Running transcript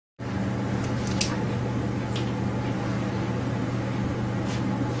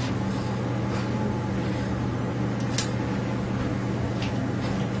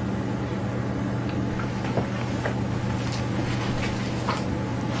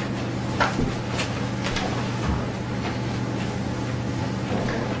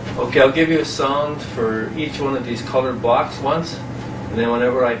Okay, I'll give you a sound for each one of these colored blocks once, and then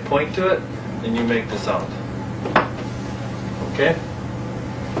whenever I point to it, then you make the sound. Okay?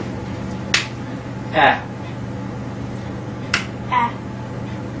 A. A.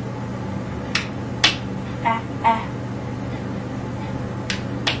 A.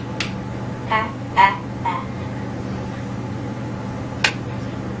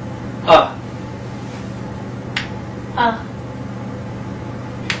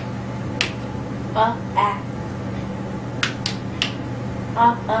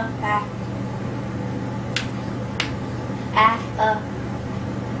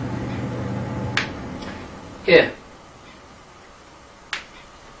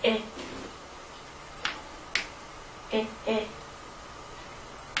 A. A.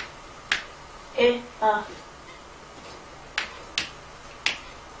 A.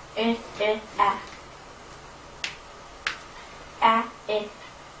 A. A. A. A. I. I. I.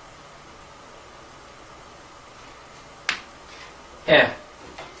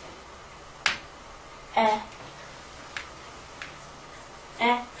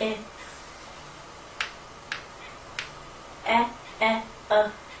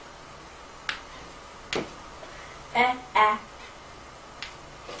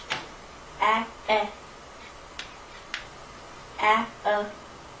 I. I. I. I.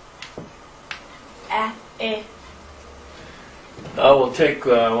 I. E. Now we'll take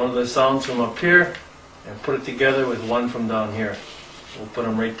one of the sounds from up here and put it together with one from down here. We'll put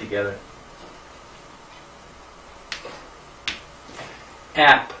them right together.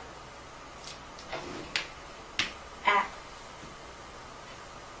 App. App.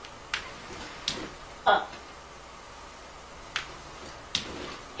 Up.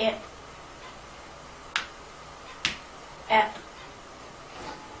 Ip. App.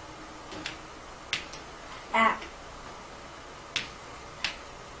 App.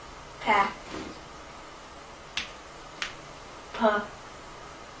 Pa. Pa.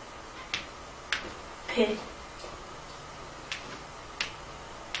 P.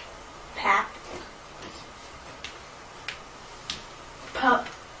 Pap. Pup.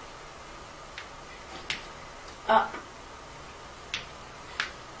 Up.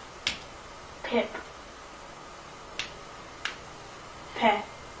 Pip. Pep.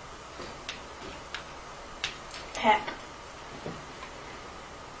 Pep.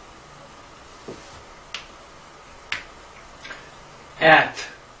 At.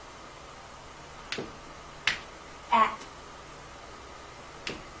 At.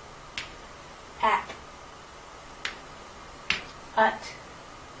 At. Ut.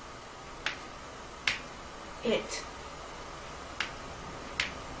 It.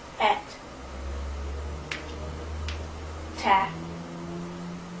 At. Ta.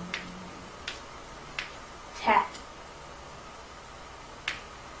 Tap.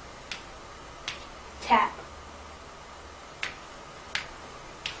 Tap.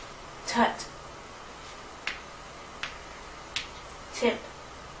 Tut. Tip.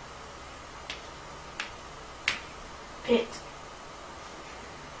 Pit.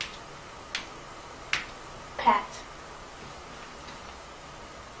 Pat.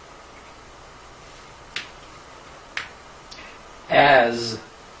 As.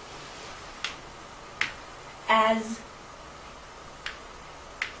 As.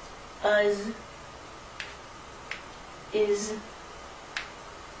 Us. Is.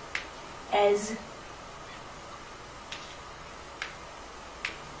 As.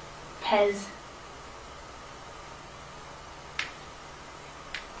 Pez.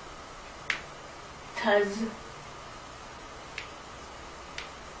 Tuz.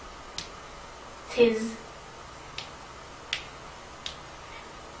 Tis.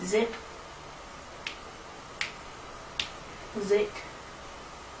 Zip. Zik.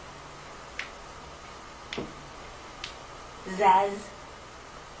 Zaz.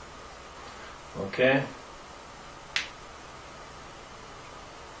 Okay.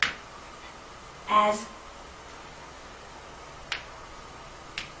 As.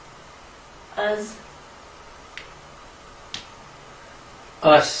 Us.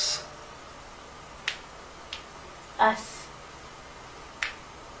 Us. Us.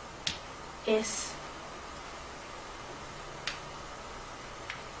 Is.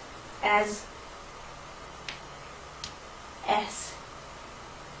 As. S.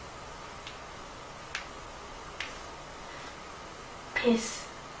 Piss.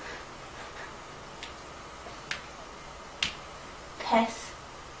 Pess.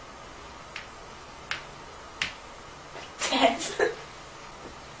 Tess.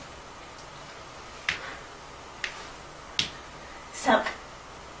 Suck.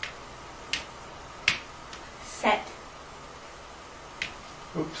 Set.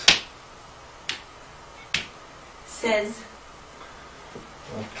 Oops. says.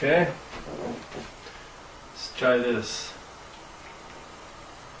 Okay. Let's try this.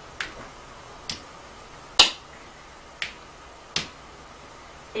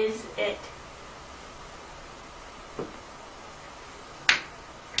 Is it?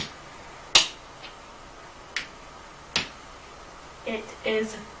 It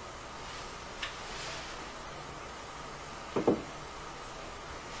is.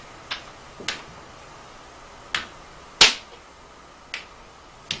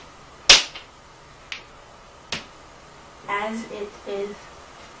 As it is.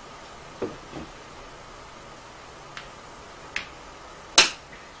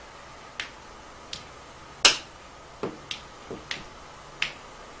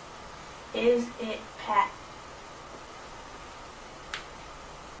 Is it Pat?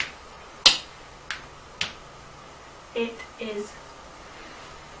 It is.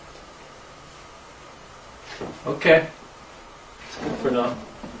 Okay. It's good for now.